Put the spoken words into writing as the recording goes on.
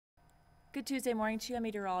Good Tuesday morning to you. I'm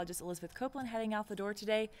meteorologist Elizabeth Copeland heading out the door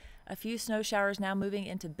today. A few snow showers now moving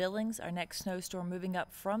into Billings. Our next snowstorm moving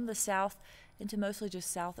up from the south into mostly just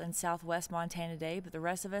south and southwest Montana today, but the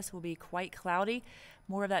rest of us will be quite cloudy.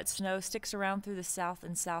 More of that snow sticks around through the south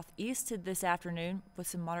and southeast this afternoon with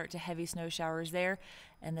some moderate to heavy snow showers there,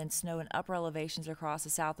 and then snow in upper elevations across the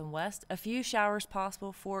south and west. A few showers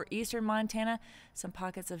possible for eastern Montana, some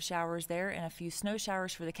pockets of showers there, and a few snow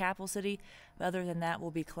showers for the capital city. But other than that,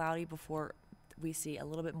 will be cloudy before we see a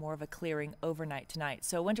little bit more of a clearing overnight tonight.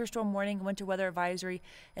 So winter storm warning, winter weather advisory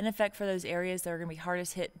in effect for those areas that are going to be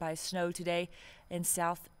hardest hit by snow today in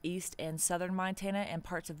southeast and southern Montana and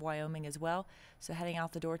parts of Wyoming as well. So heading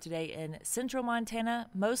out the door today in central Montana,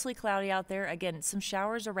 mostly cloudy out there. Again, some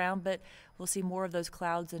showers around, but we'll see more of those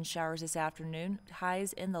clouds and showers this afternoon.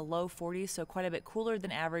 Highs in the low 40s, so quite a bit cooler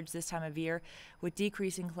than average this time of year, with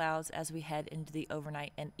decreasing clouds as we head into the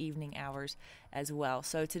overnight and evening hours as well.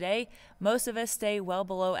 So today, most of us stay well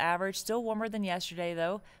below average. Still warmer than yesterday,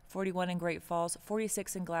 though. 41 in Great Falls,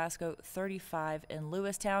 46 in Glasgow, 35 in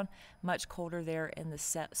Lewistown. Much colder there in the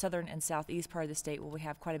southern and southeast part of the state, where we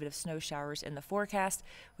have quite a bit of snow showers in the forecast.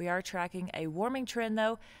 We are tracking a warming trend,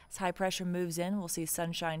 though. As high pressure moves in, we'll see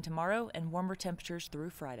sunshine tomorrow and warmer temperatures through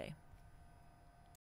Friday.